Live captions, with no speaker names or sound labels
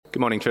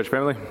Good morning, church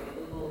family.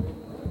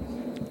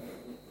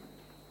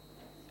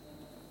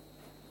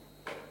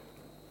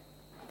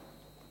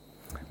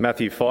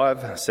 Matthew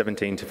 5,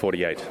 17 to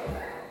 48.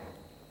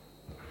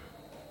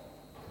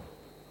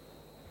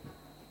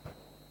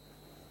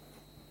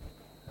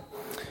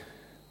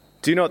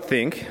 Do not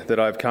think that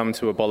I have come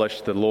to abolish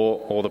the law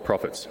or the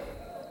prophets.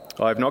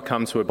 I have not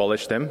come to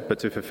abolish them, but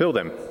to fulfill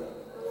them.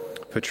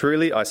 For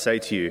truly I say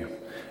to you,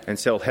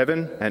 until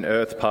heaven and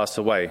earth pass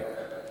away,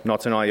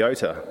 not an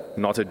iota,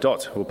 not a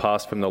dot will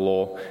pass from the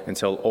law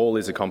until all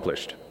is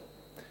accomplished.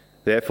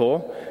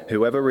 Therefore,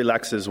 whoever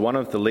relaxes one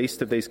of the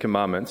least of these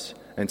commandments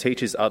and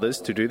teaches others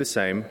to do the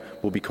same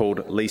will be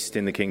called least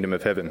in the kingdom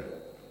of heaven.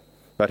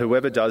 But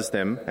whoever does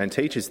them and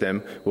teaches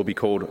them will be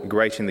called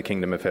great in the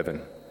kingdom of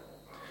heaven.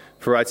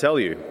 For I tell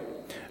you,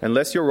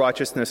 unless your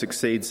righteousness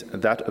exceeds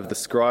that of the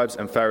scribes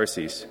and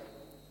Pharisees,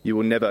 you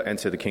will never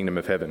enter the kingdom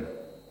of heaven.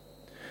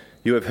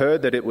 You have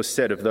heard that it was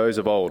said of those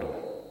of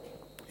old,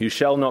 you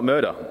shall not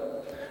murder,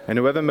 and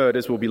whoever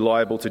murders will be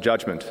liable to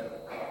judgment.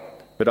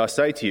 But I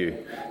say to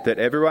you that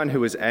everyone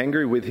who is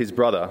angry with his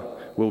brother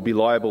will be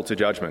liable to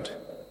judgment.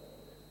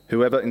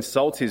 Whoever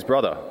insults his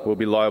brother will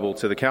be liable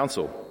to the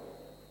council,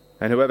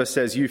 and whoever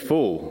says, you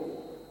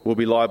fool, will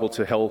be liable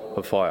to hell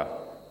of fire.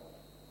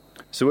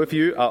 So if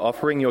you are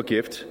offering your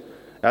gift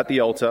at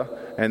the altar,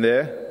 and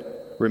there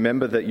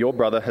remember that your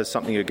brother has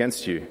something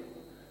against you,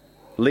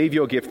 leave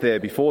your gift there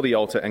before the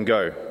altar and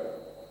go.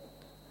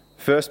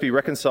 First be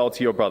reconciled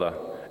to your brother,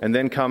 and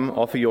then come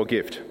offer your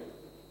gift.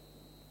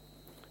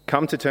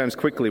 Come to terms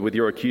quickly with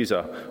your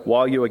accuser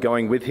while you are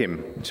going with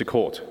him to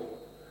court,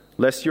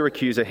 lest your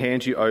accuser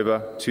hand you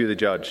over to the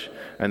judge,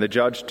 and the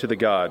judge to the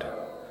guard,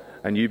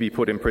 and you be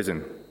put in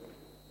prison.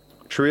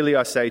 Truly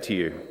I say to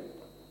you,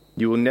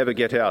 you will never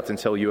get out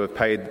until you have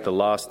paid the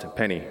last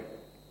penny.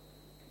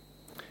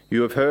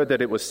 You have heard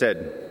that it was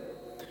said,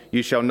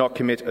 you shall not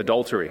commit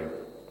adultery.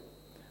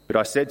 But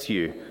I said to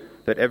you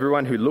that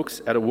everyone who looks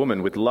at a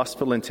woman with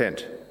lustful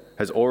intent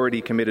has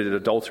already committed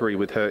adultery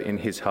with her in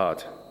his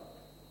heart.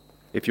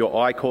 If your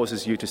eye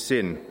causes you to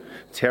sin,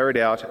 tear it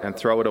out and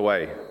throw it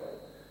away.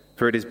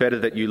 For it is better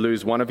that you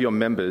lose one of your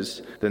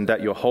members than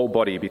that your whole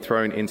body be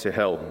thrown into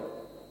hell.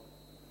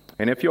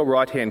 And if your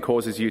right hand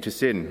causes you to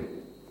sin,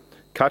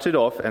 cut it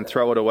off and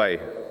throw it away.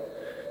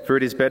 For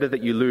it is better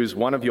that you lose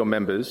one of your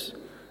members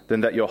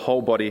than that your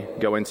whole body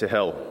go into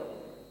hell.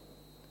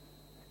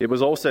 It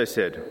was also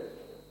said,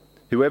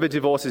 whoever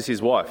divorces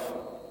his wife,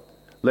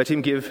 let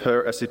him give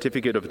her a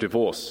certificate of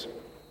divorce.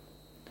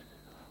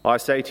 I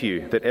say to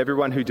you that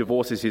everyone who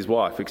divorces his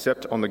wife,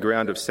 except on the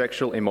ground of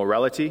sexual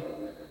immorality,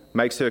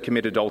 makes her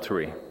commit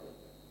adultery.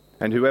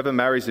 And whoever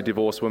marries a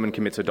divorced woman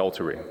commits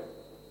adultery.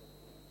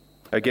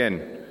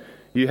 Again,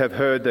 you have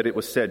heard that it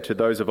was said to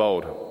those of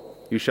old,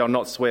 you shall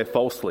not swear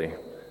falsely,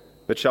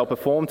 but shall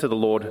perform to the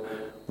Lord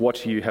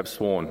what you have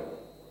sworn.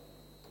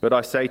 But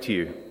I say to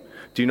you,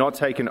 do not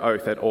take an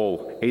oath at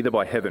all, either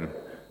by heaven,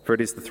 for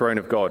it is the throne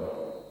of God,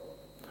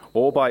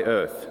 or by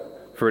earth,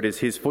 for it is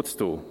his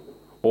footstool,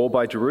 or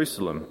by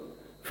Jerusalem,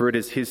 for it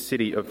is his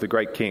city of the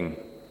great king.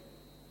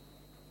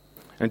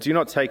 And do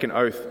not take an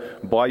oath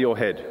by your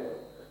head,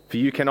 for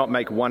you cannot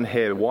make one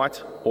hair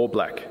white or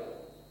black.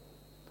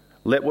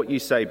 Let what you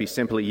say be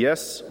simply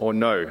yes or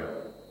no.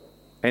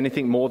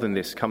 Anything more than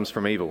this comes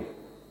from evil.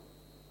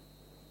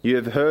 You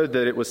have heard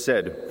that it was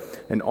said,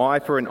 an eye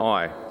for an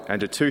eye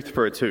and a tooth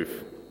for a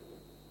tooth.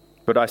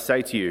 But I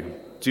say to you,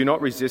 do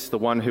not resist the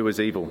one who is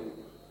evil.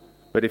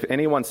 But if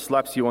anyone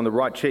slaps you on the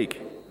right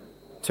cheek,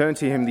 turn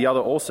to him the other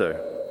also.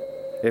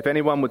 If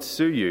anyone would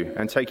sue you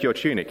and take your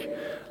tunic,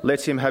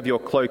 let him have your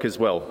cloak as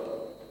well.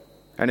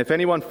 And if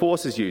anyone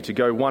forces you to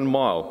go 1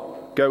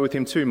 mile, go with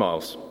him 2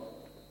 miles.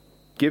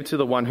 Give to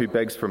the one who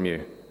begs from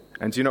you,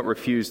 and do not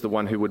refuse the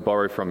one who would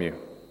borrow from you.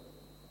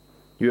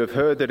 You have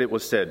heard that it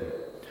was said,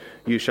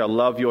 you shall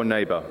love your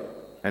neighbor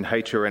and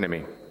hate your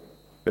enemy.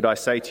 But I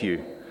say to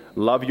you,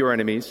 love your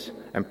enemies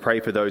and pray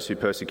for those who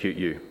persecute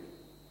you,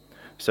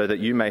 so that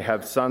you may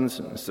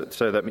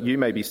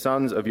be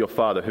sons of your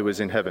Father who is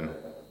in heaven.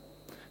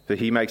 For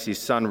he makes his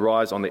sun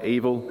rise on the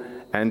evil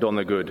and on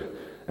the good,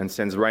 and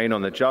sends rain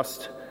on the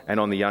just and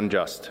on the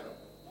unjust.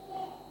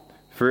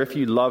 For if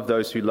you love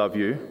those who love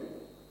you,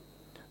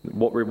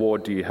 what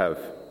reward do you have?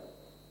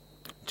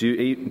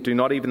 Do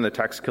not even the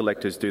tax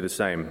collectors do the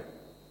same?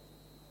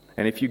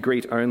 And if you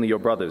greet only your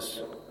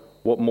brothers,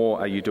 what more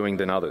are you doing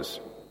than others?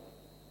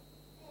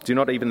 Do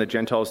not even the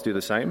Gentiles do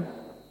the same?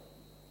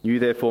 You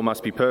therefore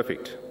must be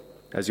perfect,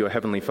 as your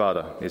heavenly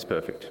Father is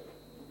perfect.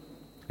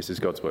 This is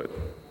God's word.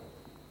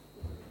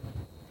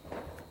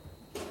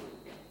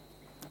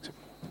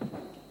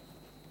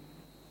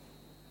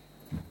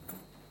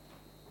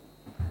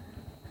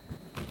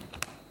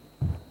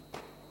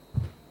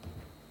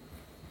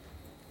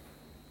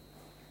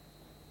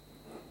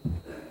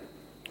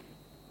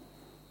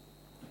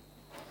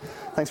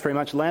 Thanks very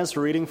much, Laz,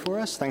 for reading for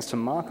us. Thanks to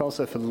Mark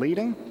also for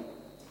leading.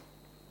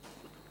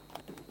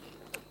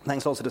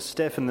 Thanks also to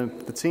Steph and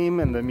the team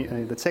and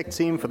the tech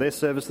team for their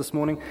service this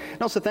morning.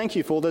 And also thank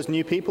you for all those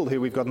new people who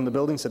we've got in the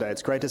building today.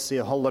 It's great to see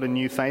a whole lot of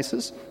new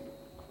faces.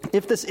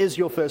 If this is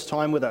your first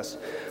time with us,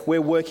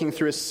 we're working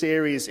through a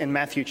series in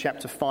Matthew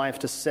chapter 5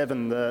 to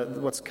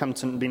 7, what's come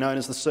to be known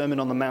as the Sermon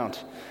on the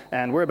Mount.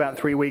 And we're about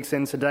 3 weeks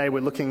in today.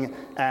 We're looking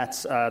at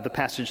the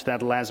passage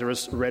that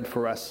Lazarus read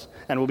for us.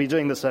 And we'll be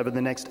doing this over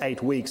the next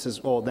 8 weeks,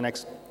 or the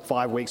next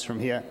 5 weeks from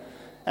here,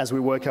 as we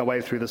work our way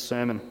through the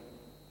sermon.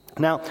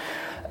 Now,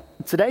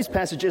 today's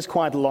passage is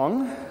quite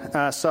long,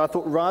 so I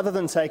thought rather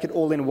than take it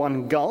all in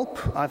one gulp,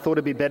 I thought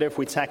it'd be better if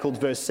we tackled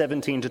verse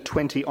 17 to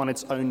 20 on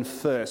its own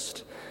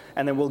first.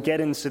 And then we'll get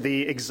into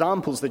the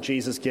examples that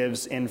Jesus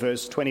gives in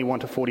verse 21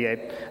 to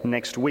 48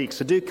 next week.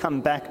 So do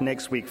come back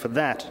next week for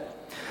that.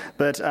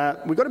 But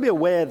we've got to be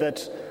aware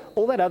that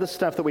all that other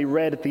stuff that we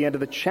read at the end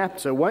of the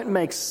chapter won't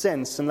make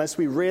sense unless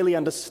we really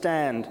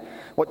understand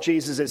what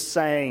Jesus is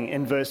saying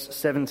in verse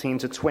 17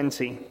 to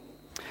 20.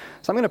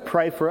 So I'm going to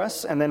pray for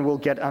us, and then we'll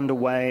get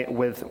underway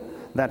with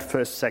that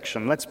first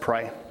section. Let's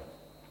pray.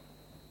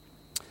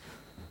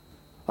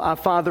 Our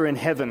Father in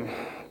heaven,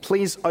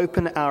 please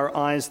open our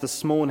eyes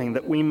this morning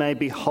that we may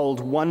behold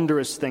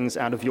wondrous things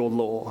out of your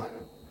law.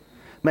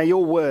 May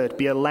your word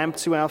be a lamp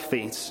to our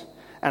feet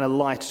and a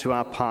light to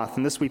our path.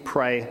 And this we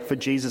pray for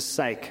Jesus'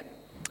 sake.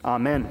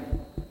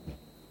 Amen.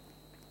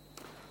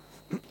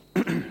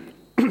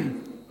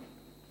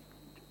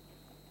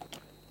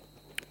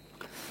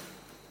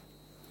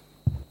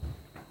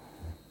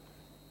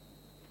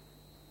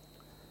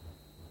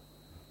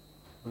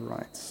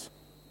 Right.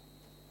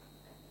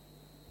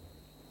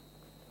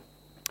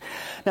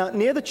 Now,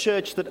 near the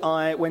church that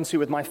I went to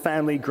with my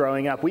family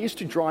growing up, we used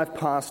to drive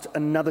past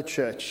another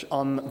church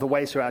on the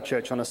way to our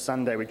church on a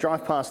Sunday. We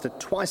drive past it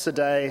twice a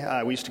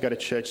day. We used to go to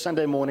church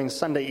Sunday mornings,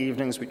 Sunday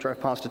evenings. We drove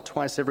past it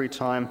twice every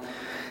time.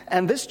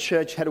 And this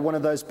church had one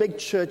of those big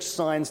church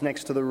signs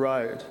next to the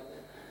road.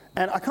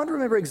 And I can't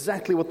remember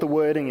exactly what the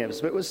wording is,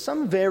 but it was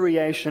some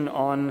variation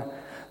on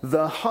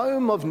the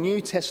home of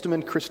New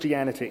Testament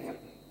Christianity.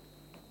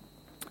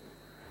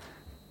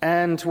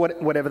 And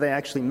whatever they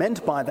actually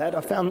meant by that,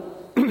 I found,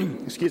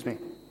 excuse me,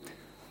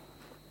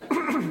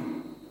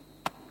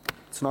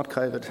 it's not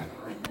COVID.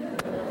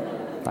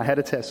 I had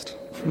a test.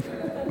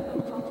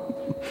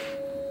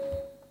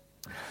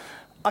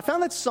 I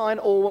found that sign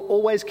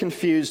always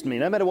confused me.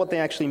 No matter what they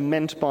actually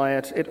meant by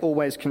it, it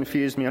always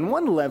confused me. On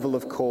one level,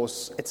 of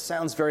course, it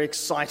sounds very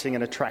exciting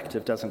and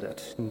attractive, doesn't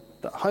it?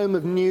 The home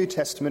of New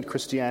Testament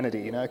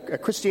Christianity, a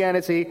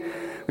Christianity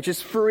which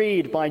is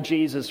freed by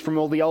Jesus from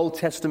all the Old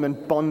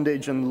Testament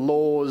bondage and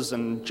laws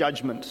and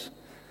judgment.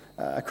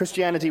 A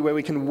Christianity where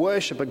we can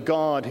worship a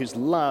God who's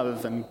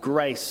love and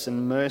grace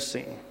and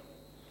mercy.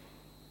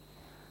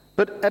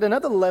 But at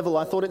another level,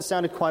 I thought it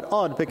sounded quite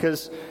odd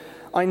because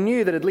I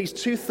knew that at least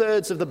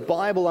 2/3 of the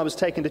Bible I was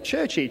taking to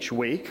church each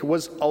week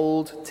was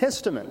Old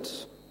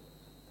Testament.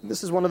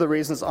 This is one of the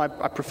reasons I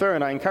prefer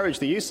and I encourage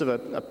the use of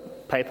a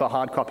paper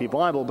hard copy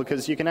Bible,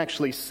 because you can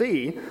actually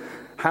see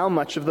how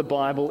much of the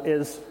Bible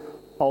is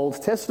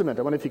Old Testament.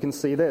 I wonder if you can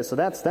see there. So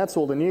that's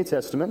all the New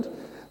Testament.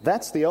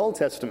 That's the Old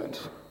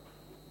Testament.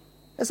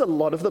 There's a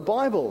lot of the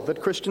Bible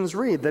that Christians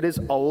read that is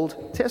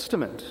Old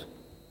Testament.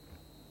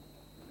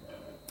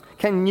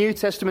 Can New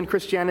Testament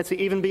Christianity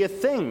even be a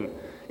thing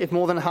if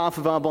more than half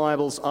of our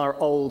Bibles are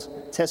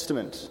Old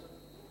Testament?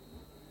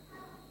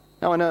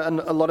 Now, I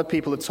know a lot of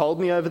people have told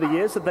me over the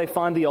years that they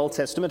find the Old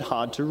Testament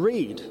hard to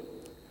read.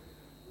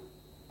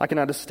 I can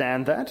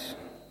understand that.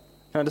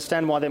 I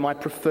understand why they might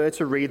prefer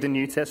to read the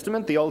New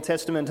Testament. The Old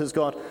Testament has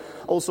got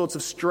all sorts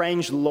of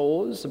strange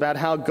laws about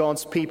how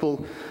God's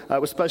people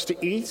were supposed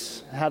to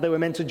eat, how they were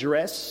meant to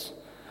dress,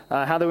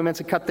 how they were meant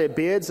to cut their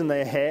beards and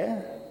their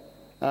hair,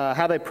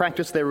 how they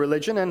practiced their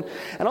religion, and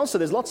also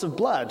there's lots of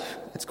blood.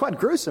 It's quite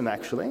gruesome,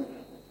 actually.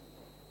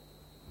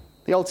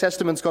 The Old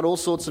Testament's got all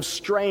sorts of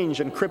strange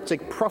and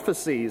cryptic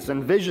prophecies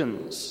and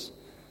visions.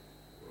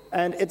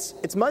 And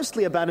it's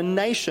mostly about a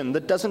nation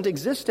that doesn't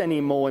exist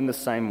anymore in the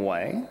same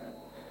way.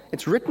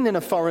 It's written in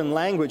a foreign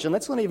language, and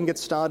let's not even get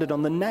started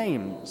on the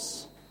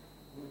names.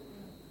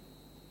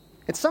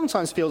 It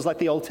sometimes feels like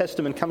the Old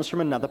Testament comes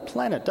from another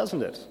planet,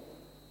 doesn't it?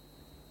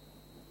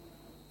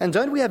 And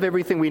don't we have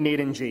everything we need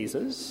in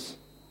Jesus?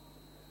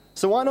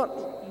 So why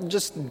not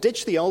just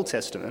ditch the Old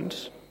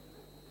Testament,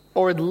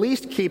 or at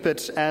least keep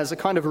it as a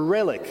kind of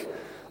relic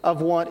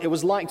of what it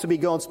was like to be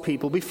God's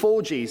people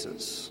before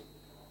Jesus?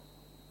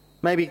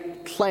 Maybe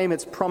claim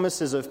its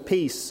promises of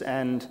peace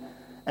and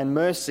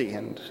mercy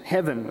and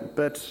heaven,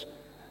 but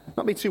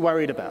not be too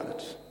worried about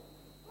it.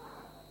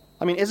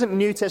 I mean, isn't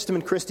New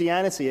Testament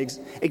Christianity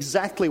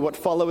exactly what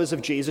followers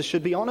of Jesus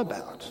should be on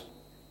about?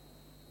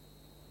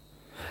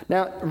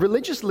 Now,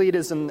 religious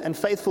leaders and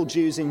faithful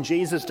Jews in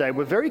Jesus' day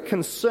were very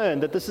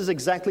concerned that this is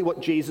exactly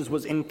what Jesus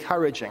was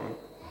encouraging.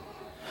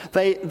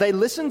 They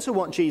listened to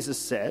what Jesus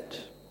said.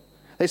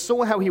 They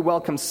saw how he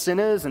welcomed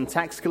sinners and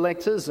tax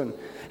collectors, and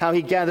how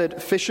he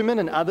gathered fishermen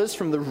and others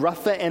from the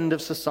rougher end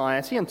of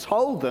society and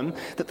told them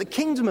that the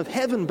kingdom of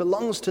heaven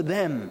belongs to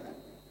them.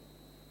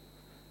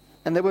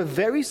 And they were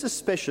very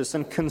suspicious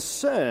and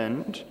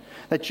concerned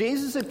that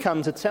Jesus had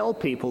come to tell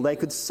people they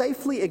could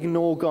safely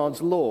ignore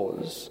God's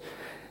laws,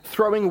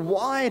 throwing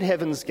wide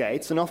heaven's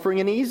gates and offering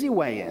an easy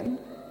way in,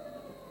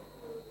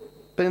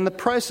 but in the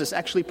process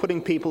actually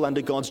putting people under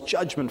God's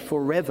judgment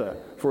forever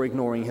for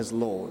ignoring his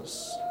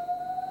laws.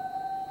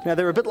 Now,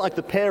 they're a bit like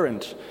the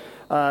parent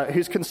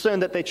who's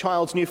concerned that their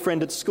child's new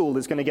friend at school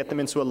is going to get them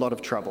into a lot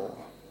of trouble.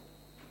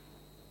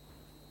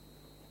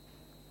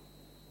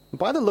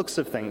 By the looks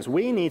of things,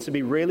 we need to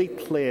be really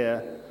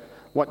clear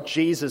what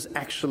Jesus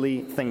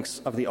actually thinks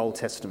of the Old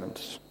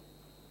Testament.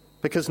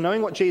 Because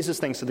knowing what Jesus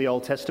thinks of the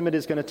Old Testament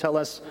is going to tell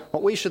us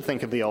what we should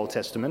think of the Old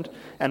Testament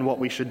and what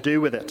we should do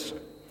with it.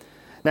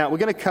 Now, we're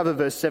going to cover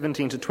verse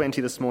 17 to 20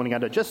 this morning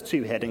under just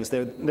two headings.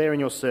 They're there in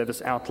your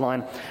service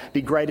outline. It'd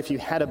be great if you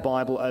had a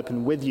Bible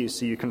open with you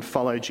so you can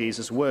follow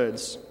Jesus'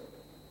 words.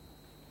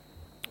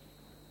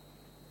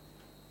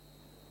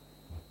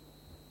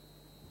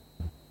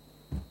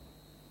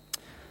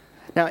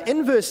 Now,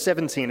 in verse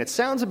 17, it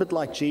sounds a bit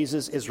like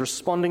Jesus is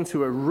responding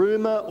to a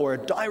rumor or a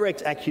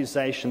direct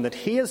accusation that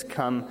he has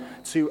come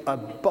to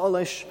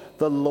abolish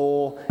the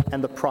law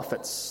and the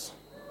prophets.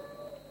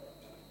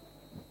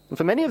 And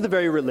for many of the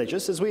very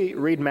religious, as we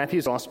read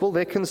Matthew's Gospel,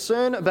 their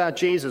concern about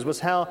Jesus was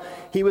how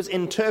he was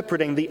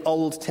interpreting the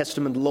Old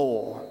Testament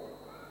law.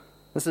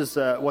 This is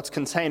what's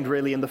contained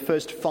really in the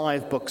first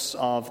 5 books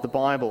of the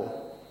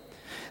Bible.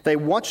 They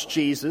watched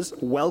Jesus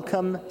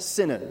welcome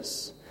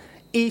sinners,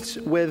 eat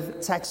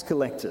with tax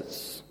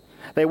collectors.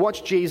 They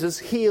watched Jesus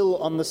heal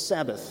on the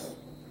Sabbath.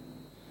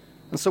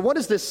 And so what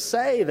does this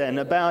say then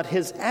about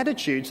his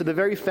attitude to the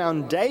very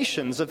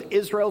foundations of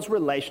Israel's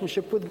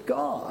relationship with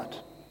God?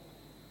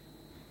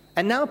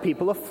 And now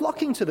people are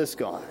flocking to this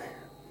guy.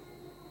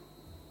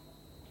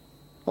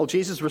 Well,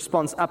 Jesus'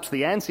 response ups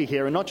the ante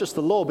here, and not just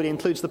the law, but he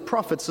includes the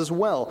prophets as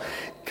well,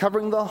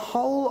 covering the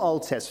whole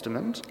Old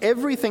Testament,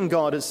 everything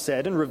God has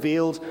said and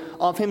revealed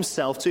of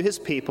himself to his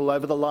people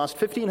over the last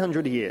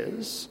 1,500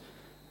 years.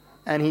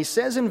 And he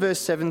says in verse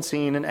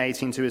 17 and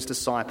 18 to his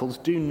disciples,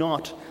 "Do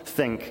not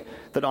think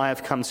that I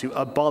have come to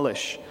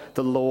abolish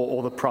the law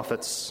or the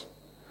prophets.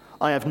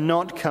 I have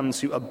not come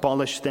to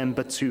abolish them,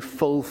 but to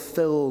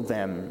fulfill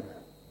them.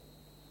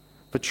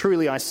 But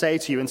truly I say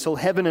to you, until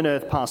heaven and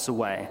earth pass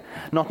away,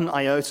 not an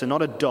iota,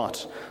 not a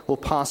dot will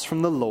pass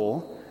from the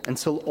law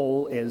until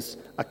all is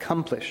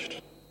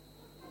accomplished."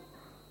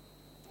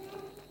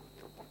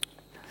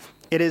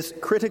 It is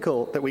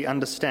critical that we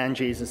understand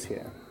Jesus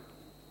here.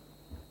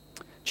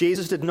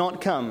 Jesus did not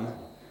come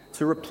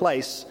to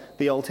replace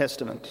the Old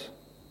Testament.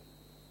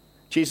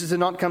 Jesus did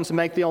not come to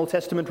make the Old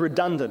Testament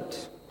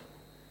redundant.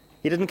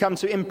 He didn't come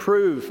to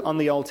improve on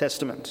the Old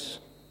Testament,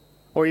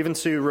 or even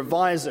to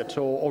revise it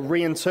or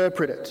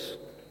reinterpret it.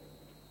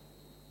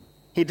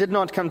 He did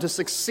not come to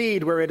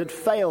succeed where it had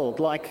failed,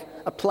 like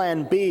a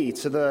plan B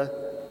to the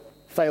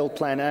failed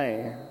plan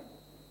A.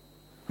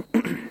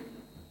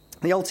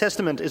 The Old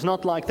Testament is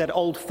not like that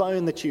old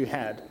phone that you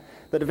had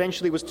that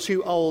eventually was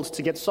too old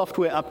to get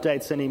software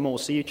updates anymore,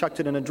 so you chucked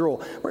it in a drawer,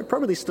 where it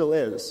probably still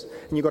is,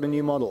 and you got a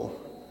new model.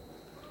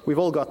 We've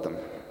all got them.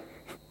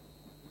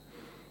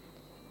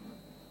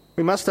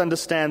 We must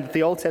understand that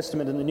the Old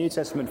Testament and the New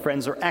Testament,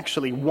 friends, are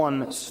actually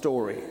one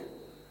story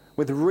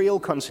with real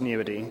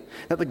continuity,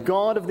 that the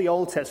God of the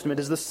Old Testament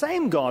is the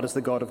same God as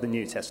the God of the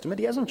New Testament.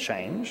 He hasn't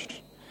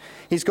changed.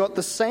 He's got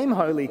the same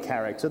holy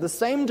character, the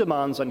same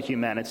demands on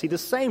humanity, the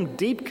same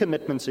deep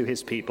commitment to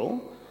his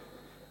people,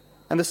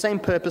 and the same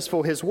purpose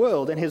for his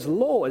world. And his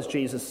law, as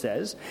Jesus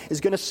says,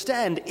 is going to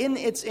stand in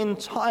its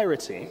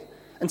entirety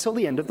until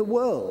the end of the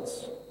world.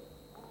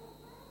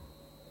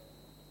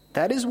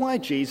 That is why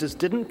Jesus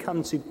didn't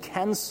come to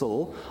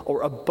cancel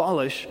or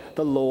abolish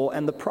the law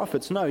and the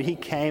prophets. No, he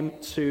came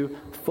to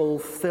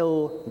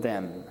fulfill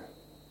them.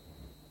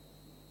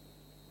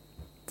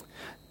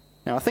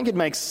 Now, I think it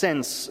makes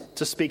sense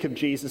to speak of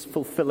Jesus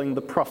fulfilling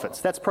the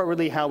prophets. That's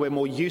probably how we're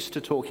more used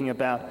to talking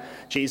about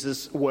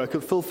Jesus' work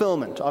of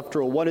fulfillment.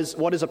 After all, what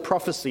is a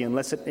prophecy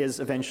unless it is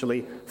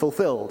eventually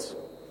fulfilled?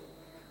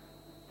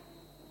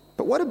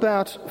 But what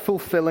about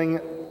fulfilling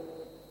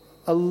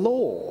a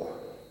law?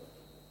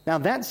 Now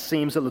that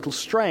seems a little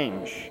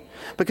strange,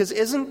 because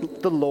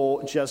isn't the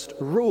law just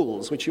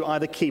rules which you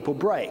either keep or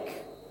break?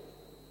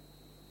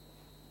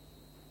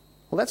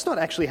 Well, that's not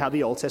actually how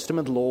the Old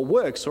Testament law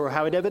works, or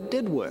how it ever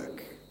did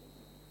work.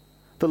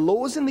 The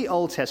laws in the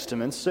Old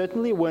Testament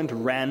certainly weren't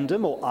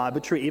random or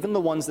arbitrary, even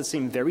the ones that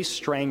seem very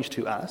strange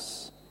to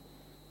us.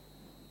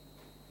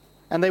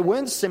 And they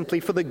weren't simply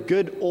for the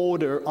good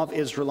order of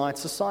Israelite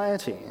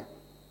society.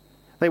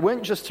 They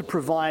weren't just to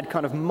provide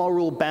kind of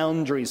moral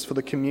boundaries for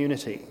the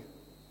community.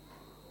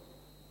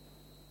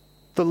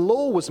 The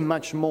law was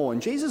much more,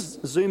 and Jesus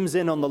zooms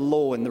in on the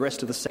law in the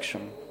rest of the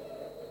section.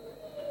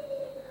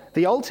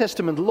 The Old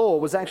Testament law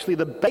was actually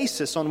the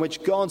basis on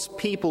which God's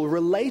people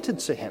related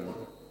to him.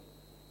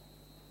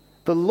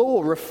 The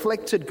law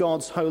reflected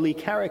God's holy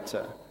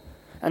character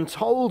and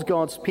told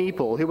God's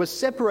people who were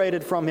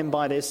separated from him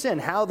by their sin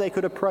how they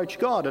could approach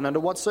God and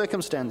under what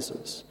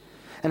circumstances,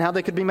 and how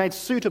they could be made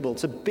suitable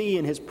to be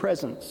in his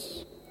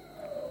presence.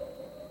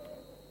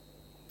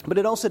 But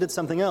it also did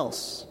something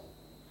else.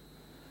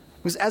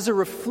 It was as a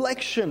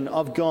reflection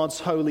of God's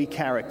holy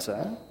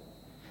character,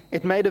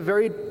 It made a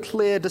very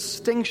clear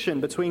distinction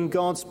between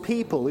God's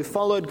people who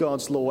followed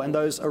God's law and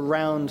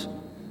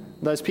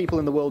those people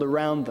in the world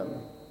around them.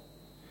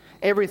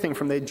 Everything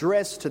from their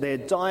dress to their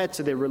diet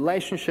to their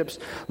relationships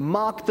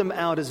marked them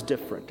out as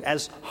different,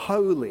 as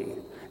holy,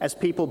 as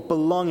people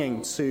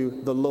belonging to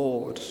the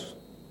Lord.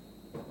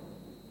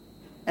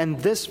 And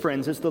this,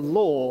 friends, is the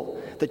law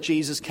that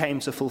Jesus came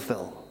to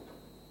fulfill.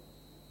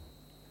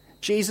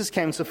 Jesus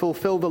came to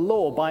fulfill the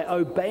law by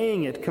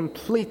obeying it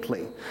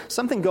completely,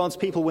 something God's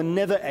people were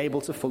never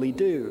able to fully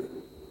do.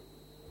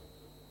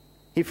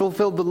 He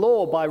fulfilled the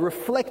law by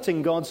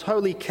reflecting God's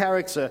holy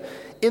character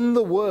in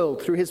the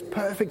world through his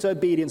perfect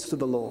obedience to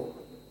the law.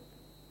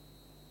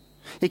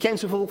 He came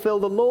to fulfill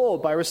the law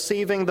by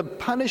receiving the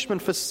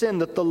punishment for sin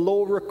that the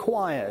law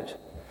required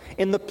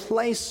in the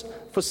place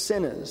for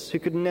sinners who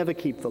could never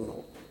keep the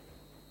law.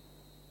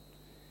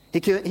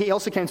 He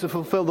also came to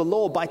fulfill the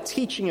law by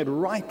teaching it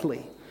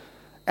rightly,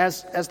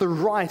 as the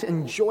right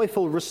and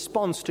joyful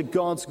response to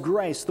God's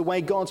grace, the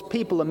way God's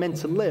people are meant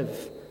to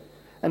live,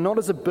 and not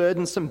as a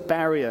burdensome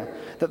barrier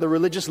that the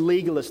religious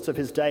legalists of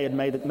his day had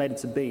made it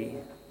to be.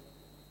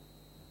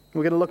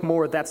 We're going to look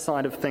more at that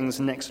side of things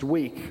next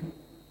week.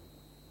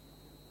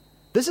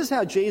 This is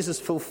how Jesus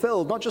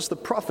fulfilled not just the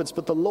prophets,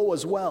 but the law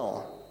as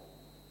well.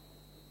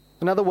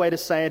 Another way to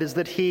say it is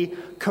that he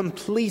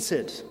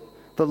completed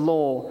the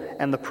law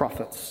and the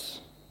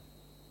prophets.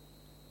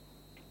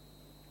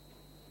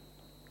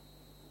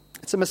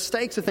 It's a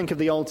mistake to think of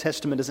the Old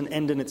Testament as an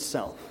end in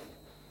itself,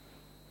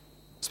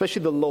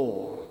 especially the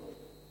law.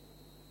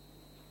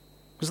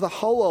 Because the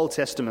whole Old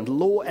Testament,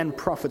 law and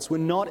prophets, were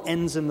not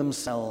ends in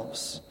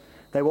themselves.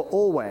 They were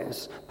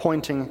always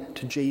pointing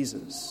to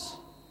Jesus.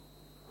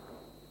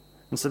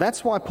 And so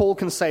that's why Paul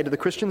can say to the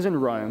Christians in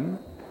Rome,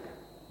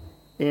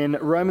 in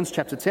Romans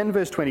chapter 10,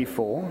 verse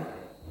 24,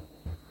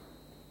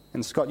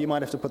 and Scott, you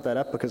might have to put that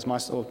up because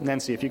or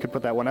Nancy, if you could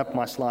put that one up,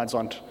 my slides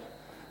aren't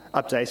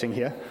updating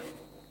here.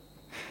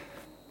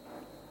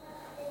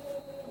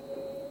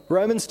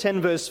 Romans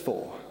 10, verse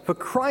 4. For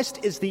Christ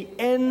is the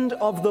end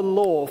of the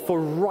law for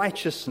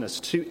righteousness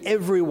to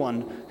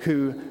everyone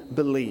who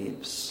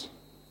believes.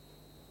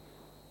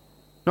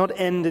 Not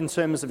end in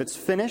terms of it's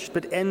finished,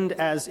 but end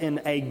as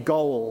in a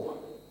goal.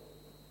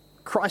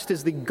 Christ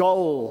is the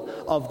goal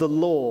of the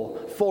law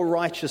for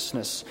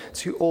righteousness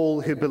to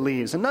all who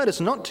believes. And notice,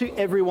 not to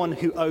everyone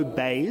who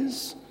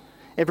obeys,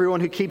 everyone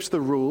who keeps the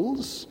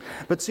rules,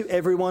 but to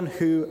everyone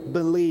who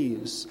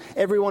believes,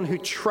 everyone who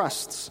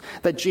trusts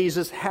that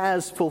Jesus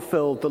has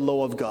fulfilled the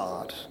law of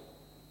God.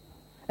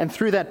 And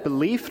through that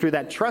belief, through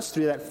that trust,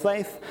 through that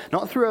faith,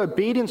 not through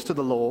obedience to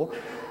the law,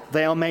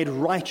 they are made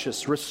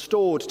righteous,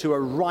 restored to a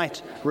right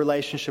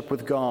relationship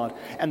with God.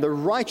 And the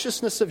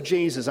righteousness of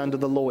Jesus under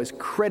the law is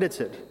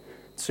credited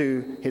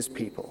to his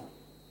people.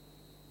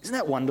 Isn't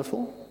that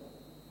wonderful?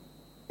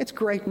 It's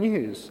great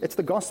news. It's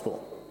the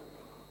gospel.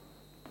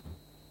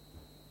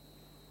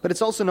 But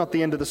it's also not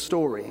the end of the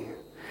story.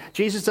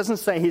 Jesus doesn't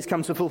say he's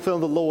come to fulfill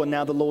the law and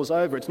now the law's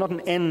over. It's not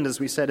an end, as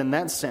we said, in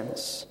that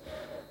sense.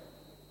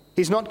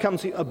 He's not come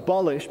to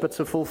abolish, but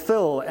to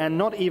fulfill, and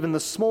not even the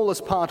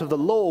smallest part of the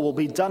law will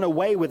be done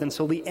away with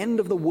until the end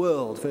of the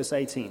world, verse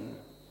 18.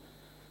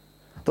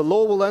 The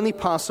law will only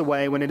pass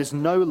away when it is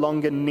no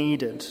longer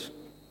needed,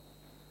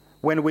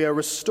 when we are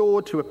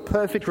restored to a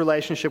perfect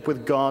relationship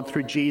with God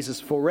through Jesus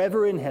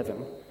forever in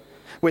heaven,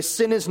 where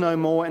sin is no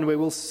more and we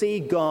will see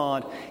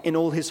God in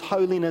all his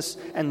holiness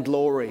and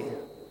glory.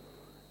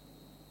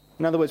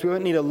 In other words, we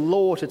won't need a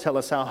law to tell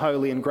us how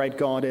holy and great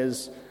God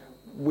is.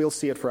 We'll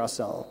see it for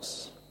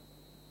ourselves.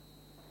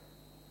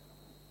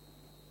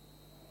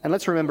 And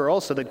let's remember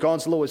also that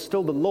God's law is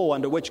still the law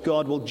under which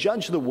God will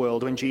judge the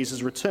world when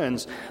Jesus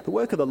returns. The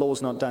work of the law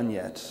is not done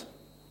yet.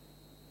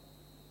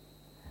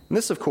 And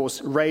this, of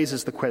course,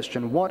 raises the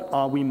question, what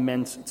are we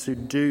meant to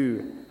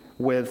do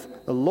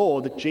with the law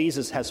that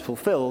Jesus has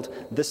fulfilled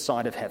this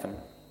side of heaven?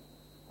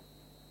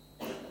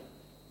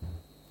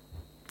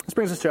 This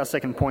brings us to our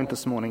second point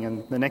this morning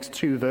in the next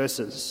two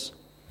verses.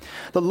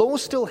 The law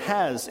still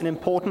has an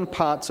important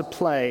part to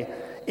play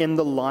in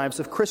the lives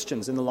of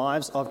Christians, in the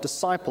lives of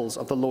disciples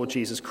of the Lord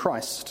Jesus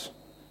Christ.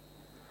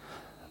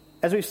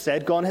 As we've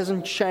said, God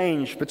hasn't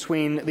changed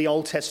between the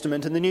Old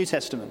Testament and the New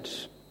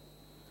Testament.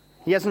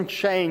 He hasn't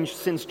changed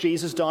since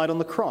Jesus died on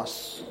the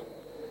cross.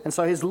 And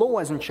so his law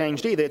hasn't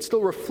changed either. It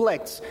still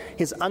reflects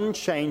his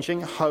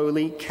unchanging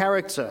holy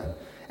character.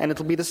 And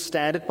it'll be the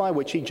standard by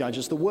which he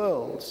judges the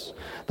world.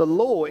 The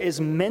law is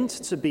meant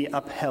to be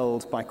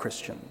upheld by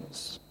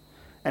Christians.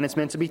 And it's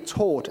meant to be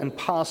taught and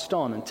passed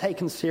on and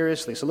taken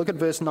seriously. So look at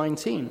verse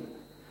 19.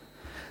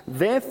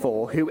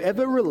 Therefore,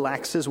 whoever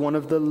relaxes one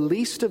of the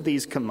least of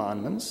these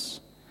commandments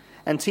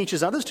and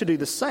teaches others to do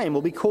the same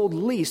will be called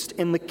least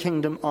in the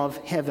kingdom of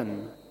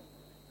heaven.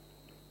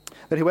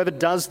 But whoever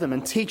does them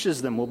and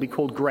teaches them will be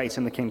called great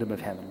in the kingdom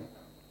of heaven.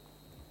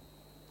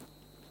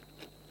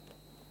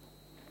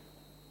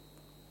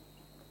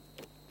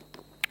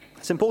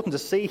 It's important to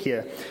see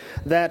here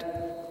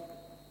that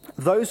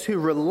those who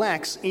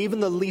relax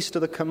even the least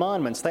of the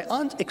commandments, they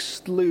aren't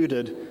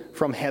excluded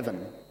from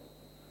heaven.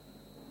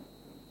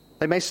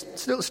 They may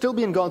still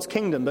be in God's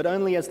kingdom, but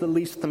only as the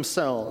least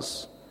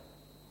themselves.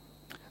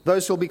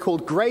 Those who will be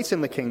called great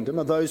in the kingdom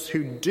are those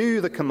who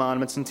do the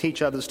commandments and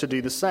teach others to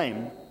do the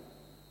same.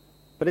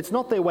 But it's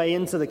not their way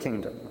into the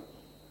kingdom.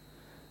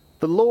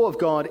 The law of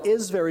God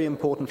is very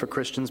important for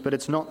Christians, but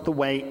it's not the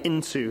way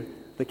into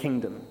the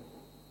kingdom.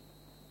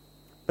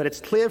 But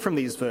it's clear from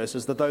these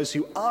verses that those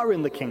who are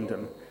in the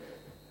kingdom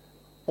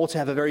ought to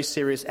have a very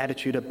serious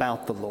attitude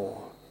about the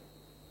law.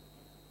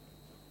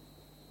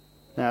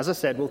 Now, as I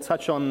said, we'll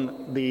touch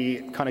on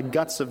the kind of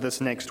guts of this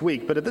next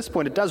week, but at this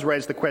point it does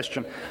raise the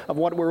question of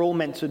what we're all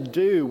meant to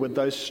do with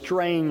those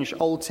strange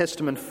Old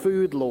Testament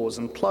food laws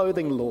and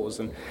clothing laws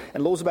and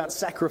laws about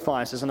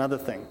sacrifices and other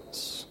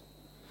things.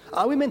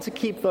 Are we meant to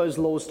keep those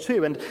laws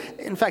too? And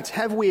in fact,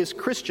 have we as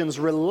Christians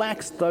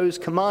relaxed those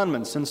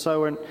commandments and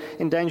so are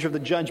in danger of the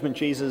judgment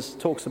Jesus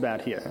talks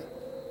about here?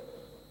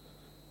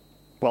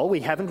 Well, we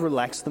haven't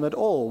relaxed them at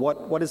all.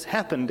 What has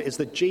happened is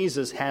that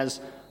Jesus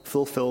has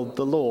fulfilled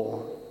the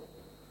law.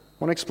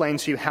 I want to explain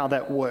to you how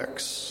that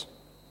works.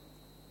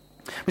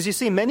 Because you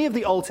see, many of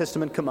the Old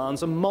Testament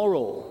commands are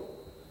moral.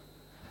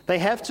 They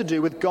have to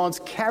do with God's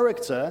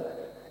character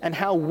and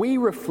how we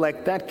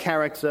reflect that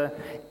character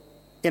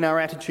in our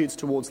attitudes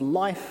towards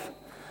life,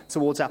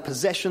 towards our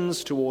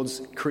possessions,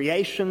 towards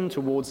creation,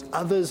 towards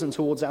others, and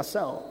towards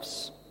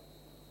ourselves.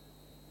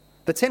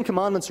 The Ten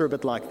Commandments are a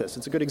bit like this.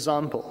 It's a good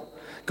example.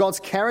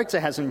 God's character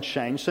hasn't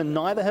changed, so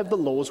neither have the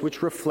laws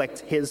which reflect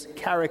his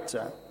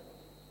character.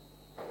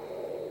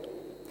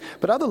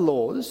 But other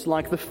laws,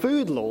 like the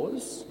food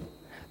laws,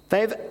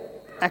 they've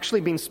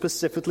actually been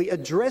specifically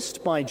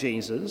addressed by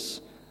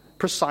Jesus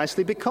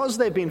precisely because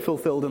they've been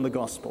fulfilled in the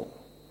gospel.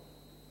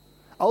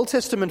 Old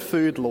Testament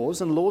food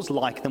laws and laws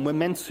like them were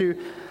meant to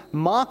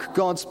mark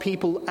God's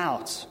people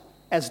out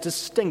as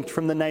distinct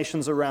from the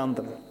nations around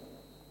them.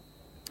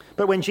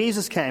 But when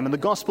Jesus came and the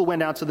gospel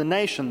went out to the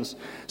nations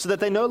so that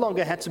they no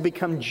longer had to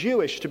become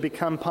Jewish to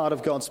become part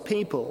of God's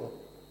people,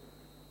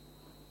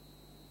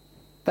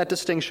 that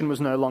distinction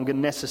was no longer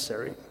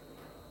necessary.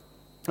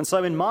 And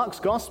so in Mark's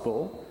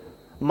gospel,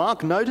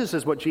 Mark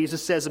notices what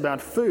Jesus says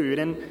about food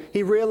and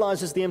he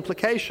realizes the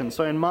implication.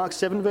 So in Mark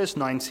 7 verse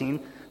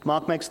 19,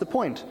 Mark makes the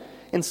point.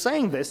 In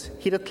saying this,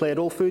 he declared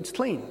all foods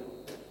clean.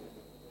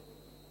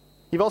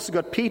 You've also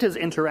got Peter's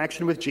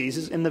interaction with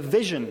Jesus in the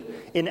vision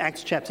in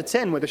Acts chapter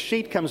 10, where the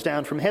sheet comes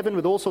down from heaven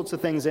with all sorts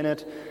of things in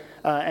it,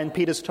 and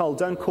Peter's told,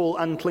 don't call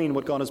unclean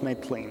what God has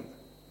made clean.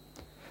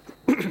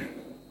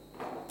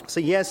 So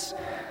yes,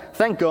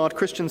 thank God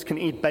Christians can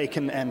eat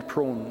bacon and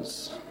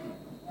prawns.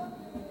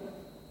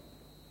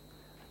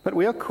 But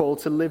we are called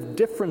to live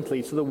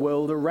differently to the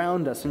world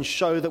around us and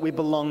show that we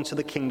belong to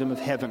the kingdom of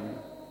heaven.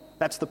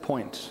 That's the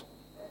point.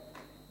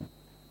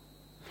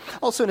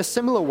 Also, in a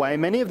similar way,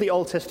 many of the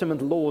Old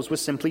Testament laws were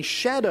simply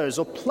shadows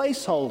or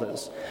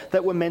placeholders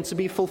that were meant to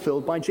be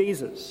fulfilled by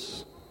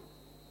Jesus.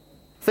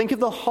 Think of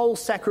the whole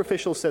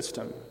sacrificial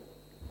system.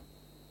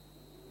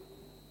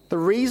 The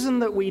reason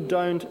that we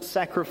don't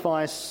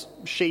sacrifice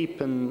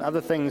sheep and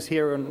other things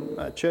here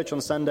in church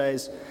on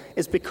Sundays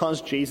is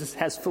because Jesus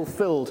has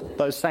fulfilled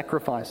those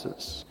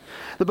sacrifices.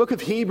 The book of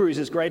Hebrews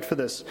is great for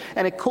this,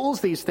 and it calls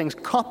these things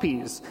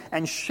copies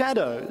and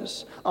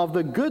shadows of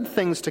the good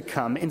things to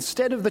come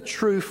instead of the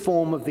true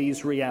form of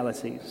these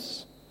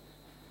realities.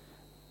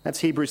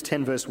 That's Hebrews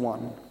 10 verse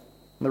 1.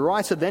 The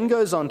writer then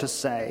goes on to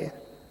say,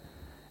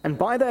 and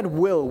by that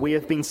will we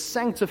have been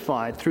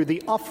sanctified through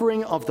the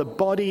offering of the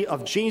body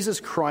of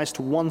Jesus Christ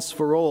once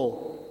for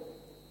all.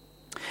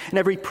 And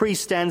every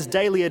priest stands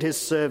daily at his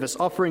service,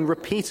 offering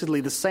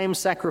repeatedly the same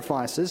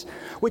sacrifices,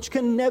 which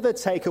can never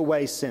take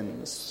away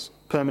sins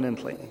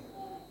permanently.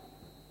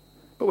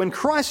 But when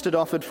Christ had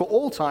offered for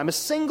all time a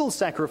single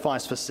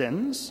sacrifice for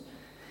sins,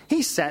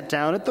 he sat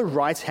down at the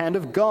right hand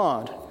of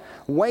God,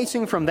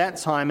 waiting from that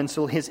time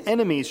until his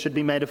enemies should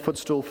be made a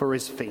footstool for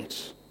his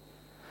feet.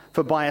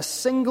 For by a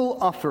single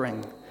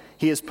offering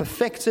he has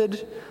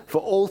perfected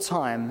for all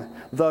time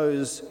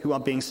those who are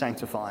being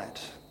sanctified.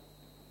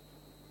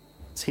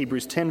 It's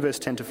Hebrews 10 verse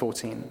 10 to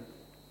 14.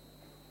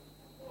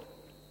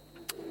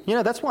 You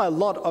know, that's why a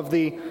lot of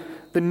the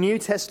New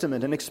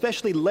Testament, and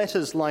especially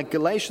letters like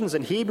Galatians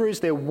and Hebrews,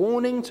 they're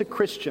warning to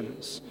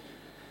Christians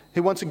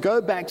who want to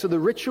go back to the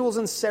rituals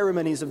and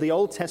ceremonies of the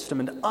Old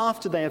Testament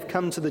after they have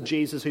come to the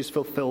Jesus who's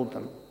fulfilled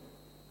them.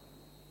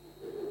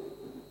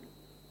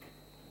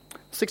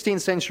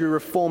 16th century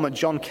reformer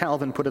John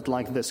Calvin put it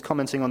like this,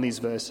 commenting on these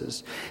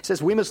verses. He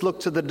says, we must look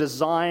to the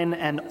design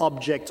and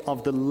object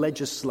of the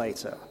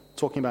legislator,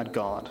 talking about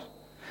God.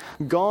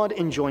 God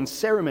enjoined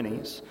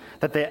ceremonies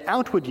that their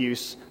outward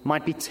use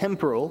might be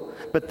temporal,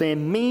 but their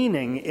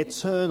meaning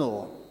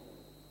eternal.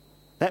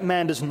 That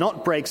man does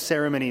not break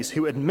ceremonies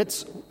who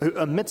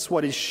omits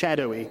what is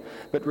shadowy,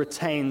 but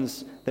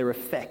retains their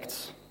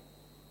effect.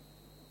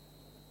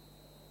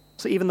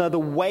 So even though the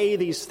way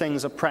these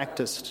things are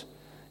practiced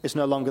is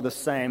no longer the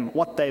same,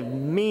 what they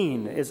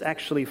mean is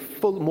actually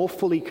more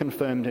fully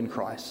confirmed in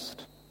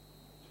Christ.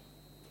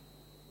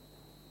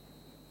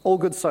 All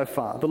good so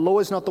far. The law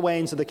is not the way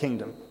into the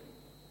kingdom.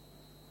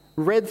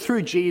 Read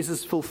through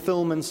Jesus'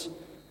 fulfillments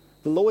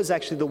The law is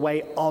actually the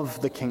way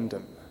of the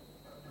kingdom.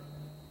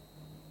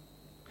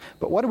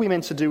 But what are we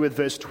meant to do with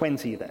verse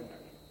 20 then?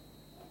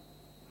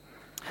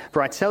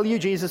 For I tell you,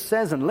 Jesus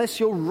says, unless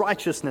your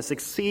righteousness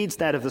exceeds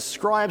that of the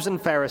scribes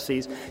and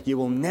Pharisees, you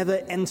will never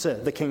enter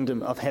the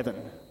kingdom of heaven.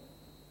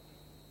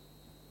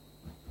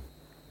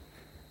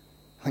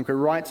 I think we're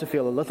right to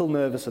feel a little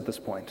nervous at this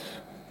point.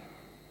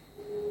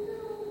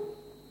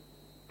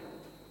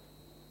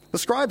 The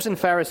scribes and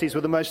Pharisees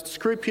were the most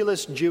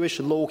scrupulous Jewish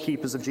law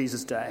keepers of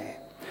Jesus' day.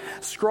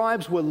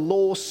 Scribes were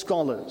law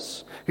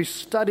scholars who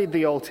studied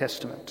the Old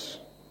Testament.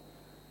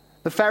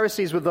 The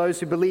Pharisees were those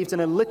who believed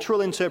in a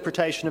literal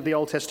interpretation of the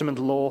Old Testament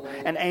law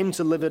and aimed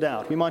to live it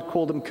out. We might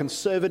call them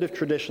conservative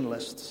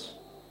traditionalists.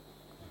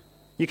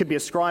 You could be a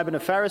scribe and a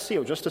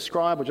Pharisee, or just a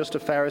scribe or just a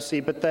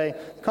Pharisee, but they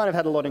kind of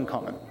had a lot in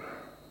common.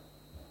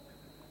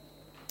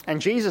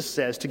 And Jesus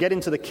says, to get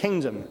into the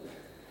kingdom,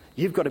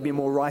 you've got to be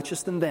more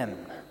righteous than them.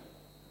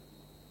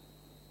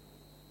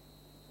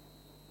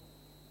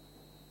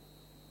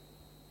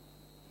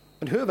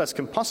 But who of us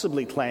can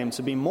possibly claim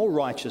to be more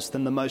righteous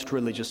than the most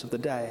religious of the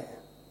day?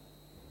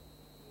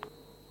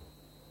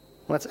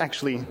 Well, that's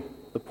actually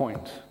the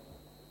point.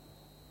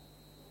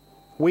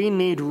 We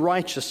need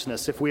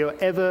righteousness if we are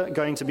ever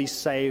going to be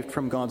saved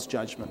from God's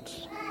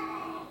judgment.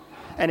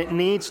 And it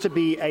needs to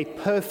be a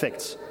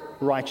perfect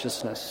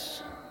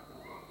righteousness.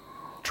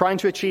 Trying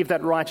to achieve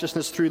that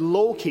righteousness through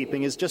law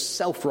keeping is just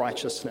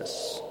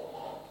self-righteousness.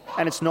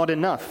 And it's not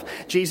enough.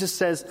 Jesus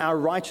says our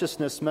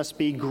righteousness must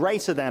be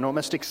greater than or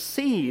must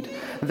exceed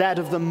that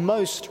of the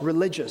most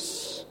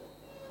religious.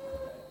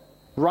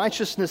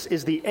 Righteousness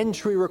is the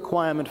entry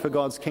requirement for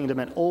God's kingdom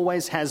and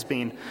always has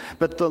been,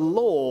 but the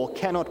law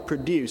cannot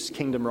produce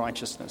kingdom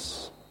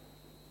righteousness.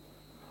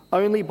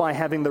 Only by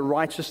having the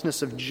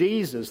righteousness of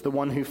Jesus, the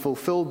one who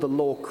fulfilled the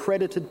law,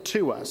 credited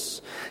to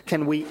us,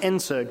 can we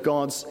enter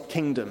God's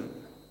kingdom.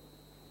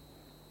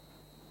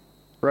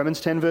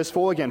 Romans 10 verse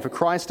 4 again, for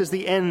Christ is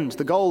the end,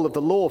 the goal of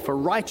the law, for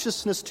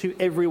righteousness to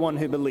everyone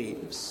who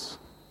believes.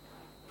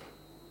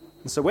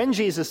 And so when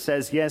Jesus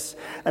says, yes,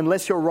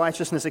 unless your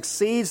righteousness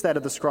exceeds that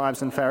of the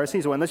scribes and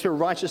Pharisees, or unless your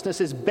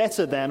righteousness is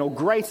better than or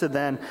greater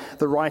than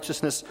the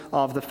righteousness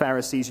of the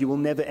Pharisees, you will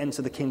never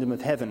enter the kingdom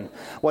of heaven.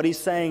 What he's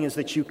saying is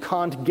that you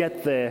can't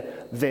get there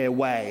their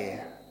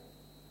way.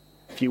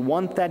 If you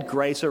want that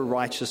greater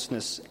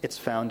righteousness, it's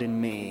found in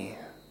me,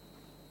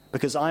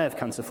 because I have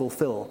come to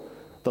fulfill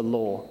the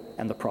law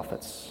and the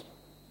prophets.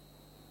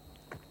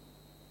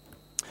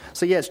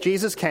 So yes,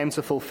 Jesus came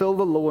to fulfill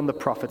the law and the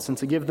prophets and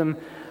to give them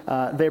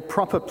their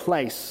proper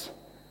place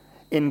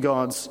in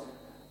God's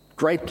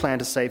great plan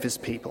to save his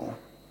people.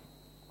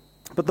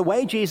 But the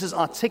way Jesus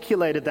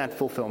articulated that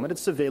fulfillment, it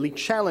severely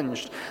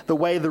challenged the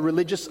way the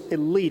religious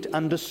elite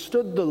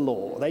understood the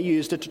law. They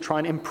used it to try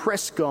and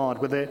impress God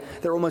with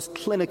their almost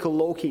clinical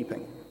law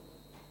keeping.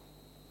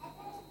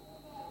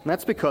 And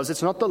that's because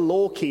it's not the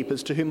law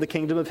keepers to whom the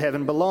kingdom of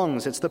heaven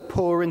belongs. It's the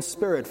poor in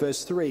spirit,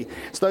 verse 3.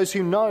 It's those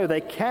who know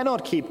they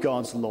cannot keep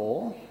God's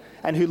law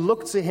and who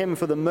look to him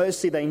for the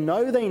mercy they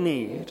know they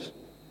need,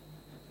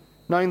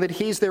 knowing that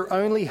he's their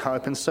only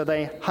hope, and so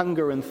they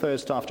hunger and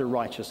thirst after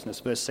righteousness,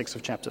 verse 6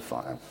 of chapter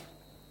 5.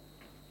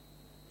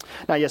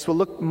 Now, yes, we'll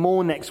look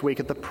more next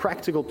week at the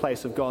practical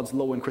place of God's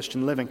law in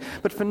Christian living.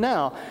 But for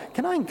now,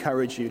 can I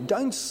encourage you,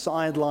 don't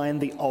sideline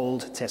the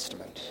Old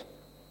Testament.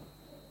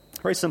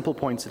 Very simple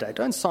point today.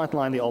 Don't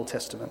sideline the Old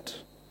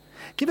Testament.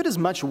 Give it as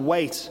much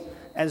weight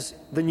as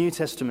the New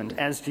Testament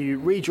as you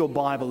read your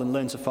Bible and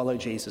learn to follow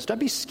Jesus. Don't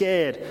be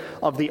scared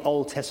of the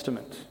Old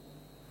Testament.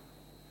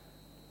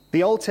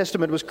 The Old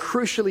Testament was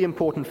crucially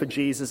important for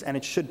Jesus, and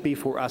it should be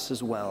for us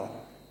as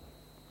well.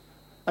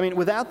 I mean,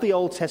 without the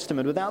Old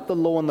Testament, without the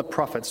law and the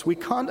prophets, we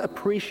can't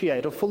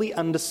appreciate or fully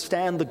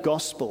understand the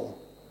gospel.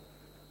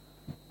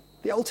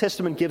 The Old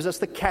Testament gives us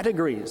the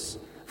categories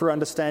for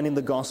understanding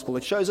the gospel.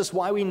 It shows us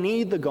why we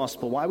need the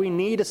gospel, why we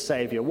need a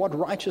savior, what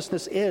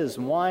righteousness is,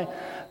 and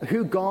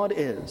who God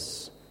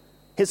is,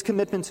 his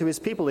commitment to his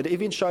people. It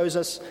even shows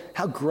us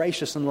how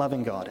gracious and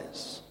loving God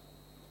is.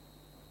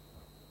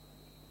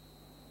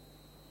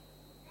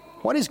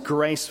 What is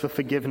grace for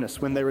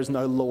forgiveness when there is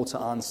no law to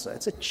answer?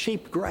 It's a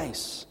cheap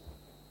grace.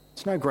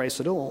 It's no grace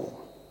at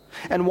all.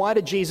 And why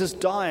did Jesus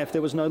die if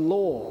there was no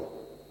law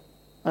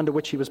under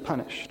which he was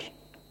punished?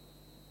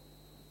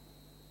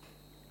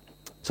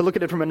 To look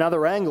at it from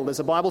another angle, there's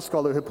a Bible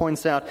scholar who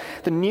points out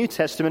the New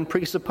Testament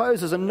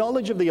presupposes a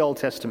knowledge of the Old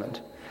Testament.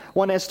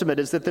 One estimate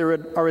is that there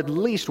are at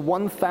least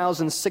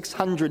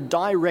 1,600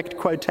 direct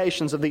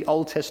quotations of the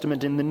Old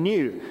Testament in the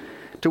New,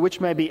 to which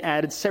may be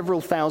added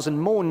several thousand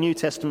more New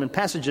Testament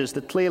passages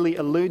that clearly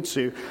allude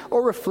to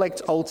or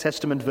reflect Old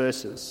Testament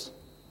verses.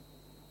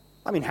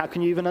 I mean, how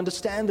can you even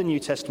understand the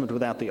New Testament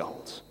without the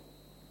Old?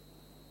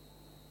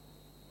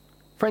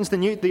 Friends,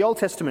 the Old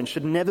Testament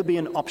should never be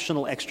an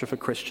optional extra for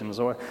Christians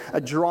or a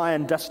dry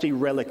and dusty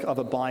relic of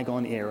a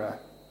bygone era.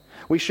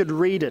 We should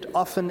read it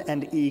often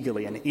and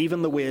eagerly, and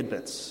even the weird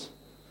bits.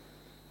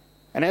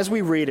 And as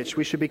we read it,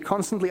 we should be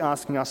constantly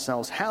asking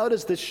ourselves, how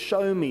does this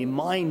show me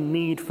my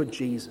need for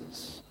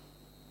Jesus?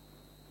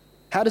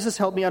 How does this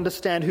help me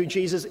understand who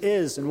Jesus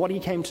is and what he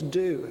came to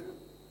do?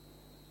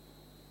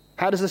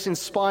 How does this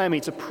inspire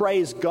me to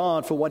praise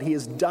God for what he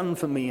has done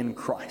for me in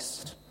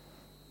Christ?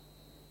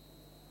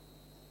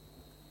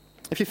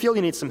 If you feel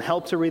you need some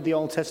help to read the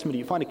Old Testament,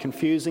 you find it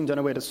confusing, don't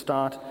know where to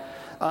start,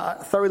 I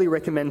thoroughly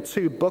recommend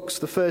 2 books.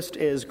 The first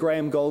is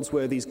Graham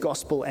Goldsworthy's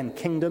Gospel and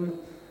Kingdom.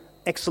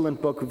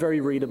 Excellent book,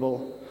 very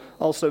readable.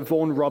 Also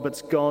Vaughan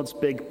Roberts' God's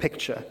Big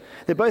Picture.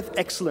 They're both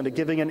excellent at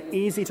giving an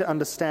easy to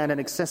understand and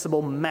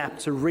accessible map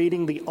to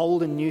reading the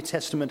Old and New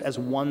Testament as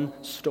one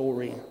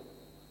story.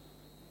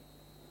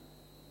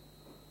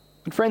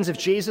 And friends, if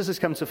Jesus has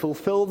come to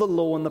fulfill the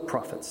law and the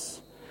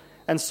prophets,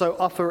 and so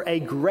offer a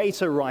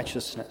greater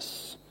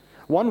righteousness,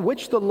 one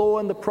which the law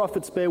and the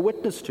prophets bear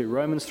witness to,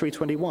 Romans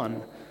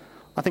 3:21,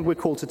 I think we're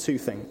called to 2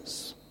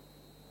 things.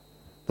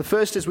 The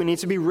first is we need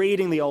to be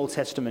reading the Old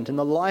Testament in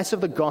the light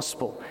of the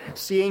gospel,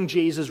 seeing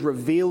Jesus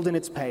revealed in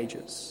its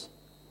pages.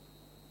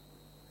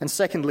 And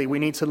secondly, we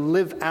need to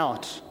live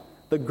out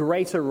the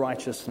greater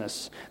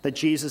righteousness that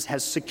Jesus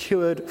has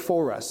secured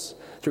for us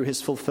through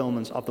his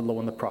fulfillment of the law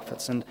and the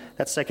prophets. And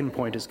that second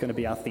point is going to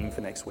be our theme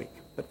for next week.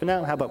 But for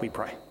now, how about we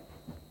pray?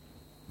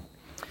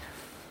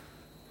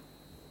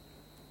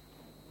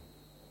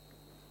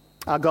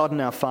 Our God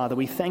and our Father,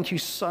 we thank you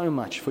so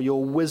much for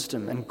your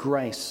wisdom and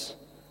grace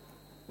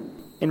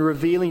in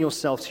revealing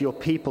yourself to your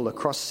people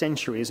across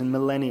centuries and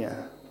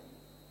millennia,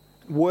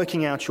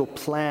 working out your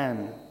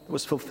plan that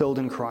was fulfilled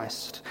in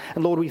Christ.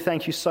 And Lord, we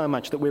thank you so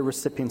much that we're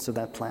recipients of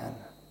that plan.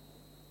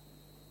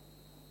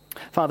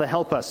 Father,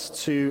 help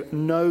us to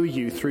know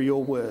you through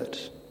your word,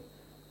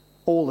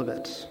 all of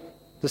it,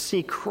 to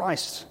see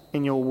Christ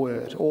in your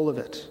word, all of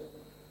it,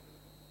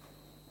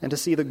 and to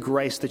see the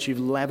grace that you've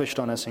lavished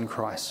on us in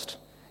Christ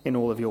in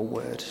all of your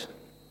word.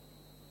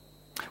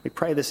 We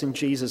pray this in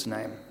Jesus'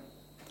 name.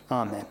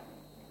 Amen.